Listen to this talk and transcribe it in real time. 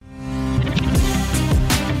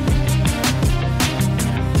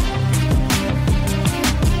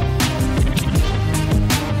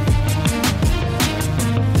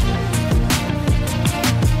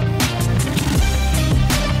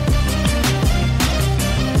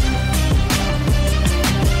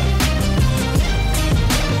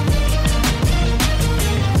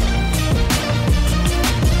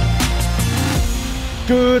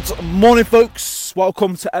Good morning, folks.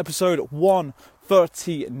 Welcome to episode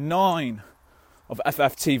 139 of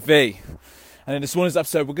FFTV. And in this morning's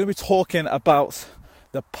episode, we're going to be talking about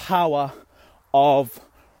the power of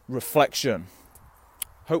reflection.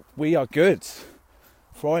 Hope we are good.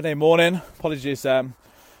 Friday morning. Apologies, a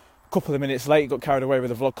couple of minutes late. Got carried away with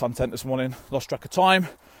the vlog content this morning. Lost track of time.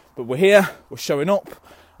 But we're here. We're showing up.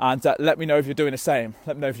 And let me know if you're doing the same.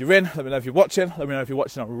 Let me know if you're in. Let me know if you're watching. Let me know if you're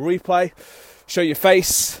watching on replay. Show your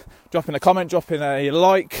face. Drop in a comment. Drop in a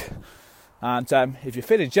like. And if you're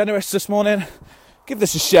feeling generous this morning, give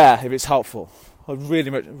this a share if it's helpful. I really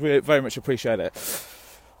very much appreciate it.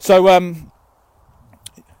 So,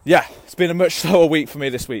 it's been a much slower week for me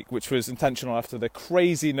this week, which was intentional after the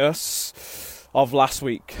craziness of last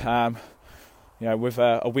week. With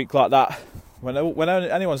a week like that, when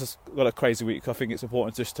anyone's got a crazy week, I think it's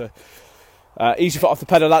important just to ease your foot off the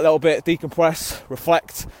pedal that little bit, decompress,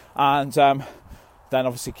 reflect, and then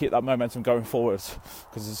obviously keep that momentum going forward.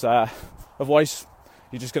 Because otherwise,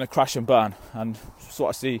 you're just going to crash and burn, and that's what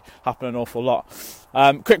I see happen an awful lot.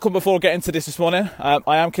 Quick one before I get into this morning.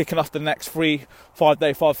 I am kicking off the next free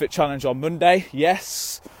 5-day 5-fit challenge on Monday.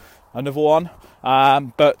 Yes, another one.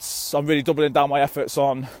 But I'm really doubling down my efforts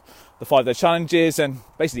on the 5-day challenges and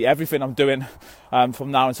basically everything I'm doing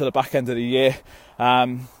from now until the back end of the year.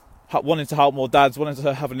 Wanting to help more dads, wanting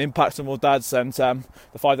to have an impact on more dads, and the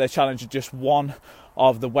 5-day challenge is just one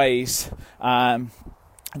of the ways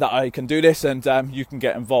that I can do this, and you can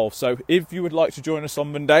get involved. So if you would like to join us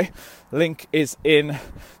on Monday, link is in the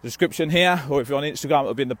description here, or if you're on Instagram,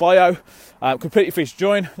 it'll be in the bio. Completely free to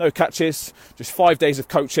join, no catches, just 5 days of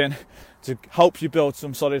coaching to help you build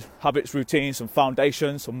some solid habits, routines, some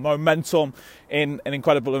foundations, some momentum in an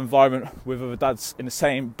incredible environment with other dads in the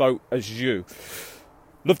same boat as you.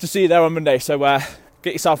 Love to see you there on Monday, so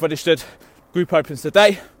get yourself registered. Group opens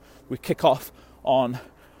today. We kick off on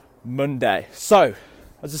Monday. So,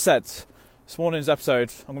 as I said, this morning's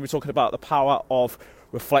episode, I'm going to be talking about the power of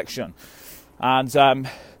reflection. And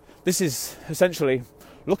this is essentially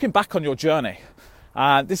looking back on your journey.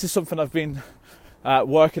 And this is something I've been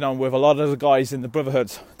working on with a lot of the guys in the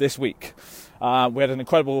Brotherhood this week. We had an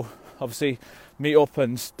incredible, obviously, meet up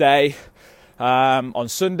and day on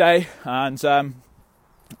Sunday. And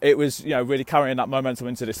it was, really carrying that momentum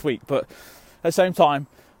into this week. But at the same time,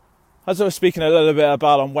 as I was speaking a little bit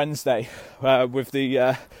about on Wednesday with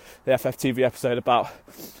the FFTV episode about,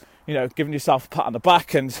 giving yourself a pat on the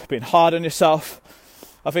back and being hard on yourself,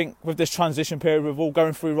 I think with this transition period we're all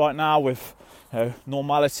going through right now with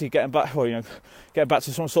normality, getting back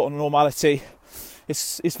to some sort of normality,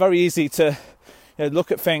 it's very easy to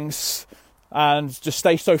look at things and just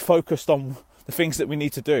stay so focused on the things that we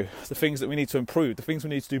need to do, the things that we need to improve, the things we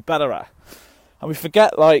need to do better at, and we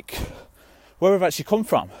forget where we've actually come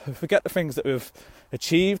from. We forget the things that we've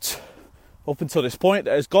achieved up until this point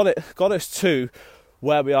that has got us to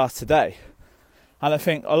where we are today. And I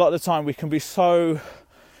think a lot of the time we can be so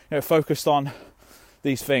focused on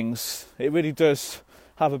these things, it really does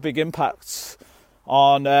have a big impact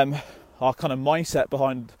on our kind of mindset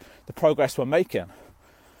behind the progress we're making,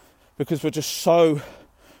 because we're just so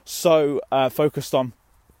focused on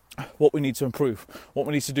what we need to improve, what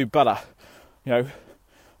we need to do better. I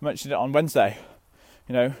mentioned it on Wednesday,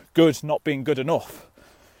 good not being good enough.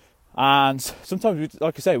 And sometimes,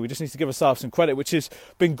 like I say, we just need to give ourselves some credit, which has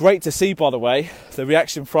been great to see, by the way, the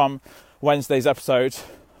reaction from Wednesday's episode,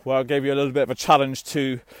 where I gave you a little bit of a challenge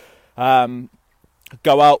to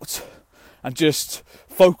go out and just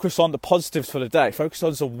focus on the positives for the day, focus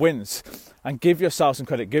on some wins, and give yourself some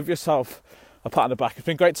credit, give yourself a pat on the back. It's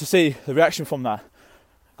been great to see the reaction from that.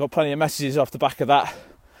 Got plenty of messages off the back of that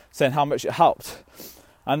saying how much it helped.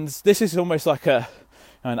 And this is almost like an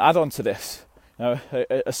add-on to this,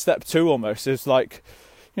 a step two almost. It's like,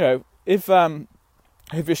 if you're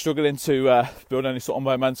struggling to build any sort of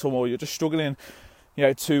momentum, or you're just struggling,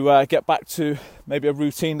 to get back to maybe a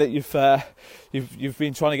routine that you've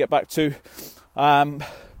been trying to get back to, and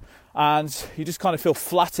you just kind of feel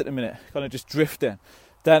flat at the minute, kind of just drifting,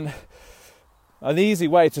 then an easy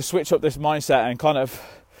way to switch up this mindset and kind of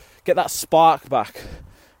get that spark back,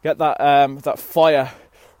 get that fire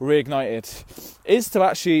reignited, is to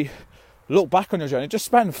actually look back on your journey. Just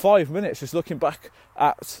spend 5 minutes just looking back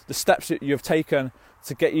at the steps that you've taken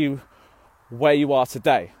to get you where you are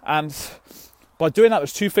today. And by doing that,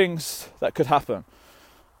 there's two things that could happen.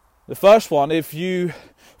 The first one, if you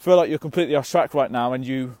feel like you're completely off track right now and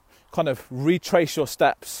you kind of retrace your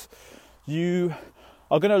steps, you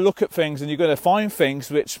are going to look at things and you're going to find things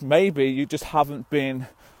which maybe you just haven't been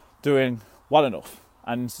doing well enough,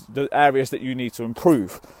 and the areas that you need to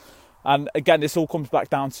improve. And again, this all comes back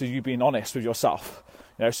down to you being honest with yourself.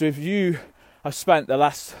 So if you have spent the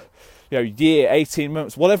last year, 18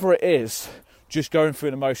 months, whatever it is, just going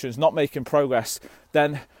through the motions, not making progress,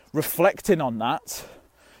 then reflecting on that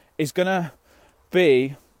is going to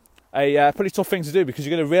be a pretty tough thing to do, because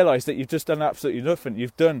you're going to realise that you've just done absolutely nothing.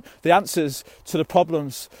 You've done the answers to the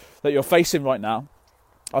problems that you're facing right now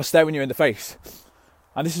are staring you in the face.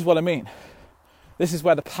 And this is what I mean. This is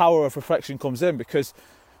where the power of reflection comes in, because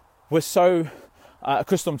we're so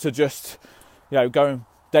accustomed to just going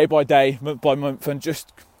day by day, month by month, and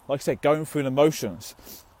just, like I said, going through the motions.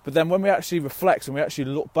 But then when we actually reflect and we actually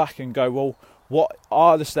look back and go, well, what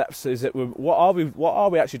are the steps? What are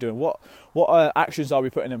we actually doing? What actions are we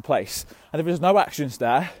putting in place? And if there's no actions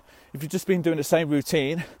there, if you've just been doing the same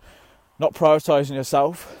routine, not prioritising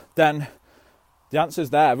yourself, then the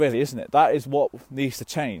answer's there, really, isn't it? That is what needs to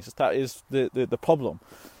change. That is the problem.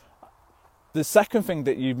 The second thing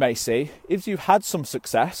that you may see, if you've had some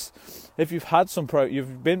success, if you've had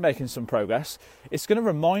you've been making some progress, it's going to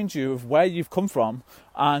remind you of where you've come from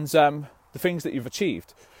and the things that you've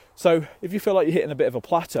achieved. So if you feel like you're hitting a bit of a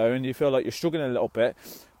plateau and you feel like you're struggling a little bit,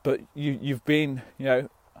 but you've been,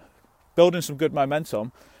 building some good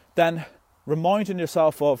momentum, then reminding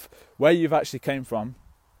yourself of where you've actually came from,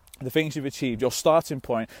 the things you've achieved, your starting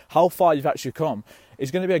point, how far you've actually come,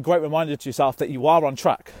 is going to be a great reminder to yourself that you are on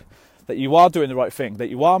track, that you are doing the right thing, that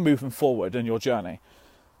you are moving forward in your journey.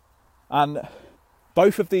 And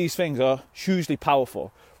both of these things are hugely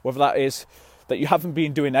powerful, whether that is that you haven't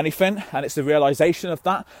been doing anything and it's the realization of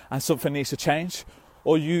that and something needs to change,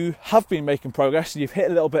 or you have been making progress and you've hit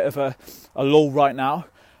a little bit of a lull right now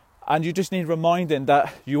and you just need reminding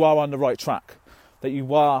that you are on the right track, that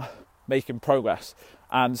you are making progress.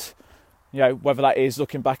 And whether that is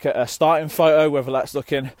looking back at a starting photo, whether that's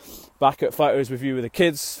looking back at photos with you with the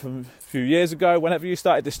kids from a few years ago, whenever you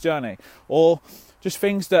started this journey, or just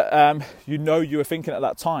things that you were thinking at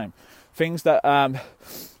that time, things that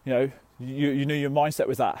you knew your mindset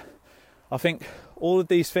was at. I think all of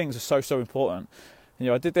these things are so important.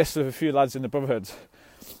 I did this with a few lads in the Brotherhood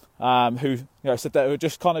who said that they were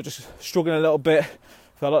just struggling a little bit,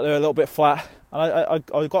 felt like they were a little bit flat, and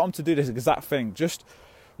I got them to do this exact thing. Just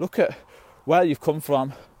look at where you've come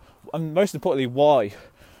from, and most importantly, why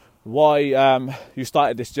you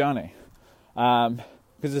started this journey.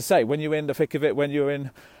 Because as I say, when you're in the thick of it, when you're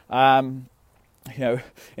in in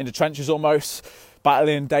the trenches almost,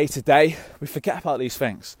 battling day to day, we forget about these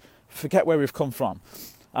things, forget where we've come from.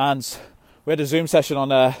 And we had a Zoom session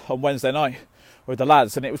on Wednesday night with the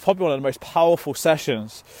lads, and it was probably one of the most powerful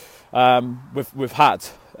sessions we've had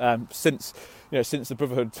since the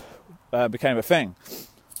Brotherhood became a thing.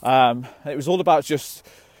 And it was all about just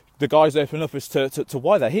the guys opening up as to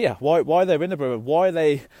why they're here, why they're in the Brotherhood, why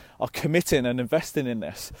they are committing and investing in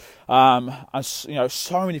this. And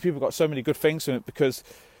so many people got so many good things from it, because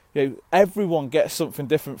everyone gets something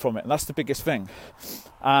different from it, and that's the biggest thing.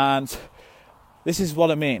 And this is what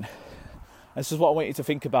I mean. This is what I want you to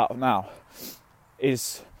think about now,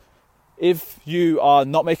 is if you are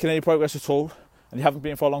not making any progress at all, and you haven't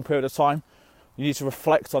been for a long period of time, you need to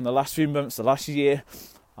reflect on the last few months, the last year,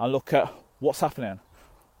 and look at what's happening.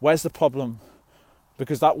 Where's the problem?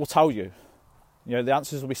 Because that will tell you. The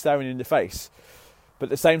answers will be staring you in the face. But at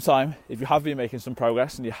the same time, if you have been making some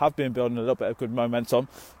progress and you have been building a little bit of good momentum,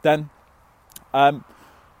 then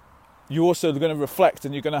you're also going to reflect,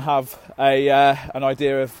 and you're going to have an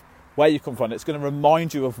idea of where you come from. It's going to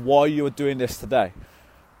remind you of why you are doing this today,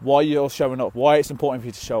 why you're showing up, why it's important for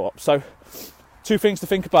you to show up. So 2 things to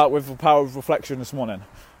think about with the power of reflection this morning.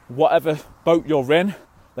 Whatever boat you're in,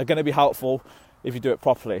 they're going to be helpful if you do it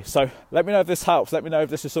properly. So let me know if this helps. Let me know if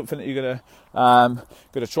this is something that you're going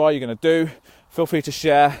to try, you're going to do. Feel free to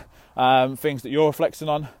share things that you're reflecting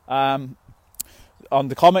on in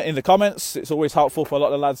the comments. It's always helpful for a lot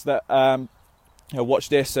of the lads that watch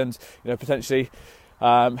this and potentially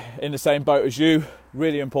in the same boat as you.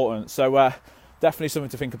 Really important. So definitely something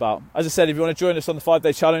to think about. As I said, if you want to join us on the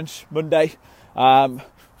 5-day challenge Monday,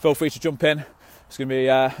 feel free to jump in. It's going to be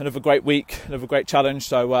another great week, another great challenge.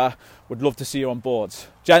 So would love to see you on board.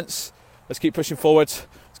 Gents, let's keep pushing forward.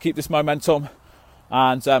 Let's keep this momentum,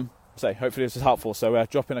 and hopefully this is helpful. So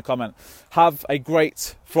drop in a comment. Have a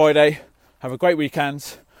great Friday. Have a great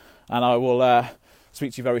weekend, and I will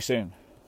speak to you very soon.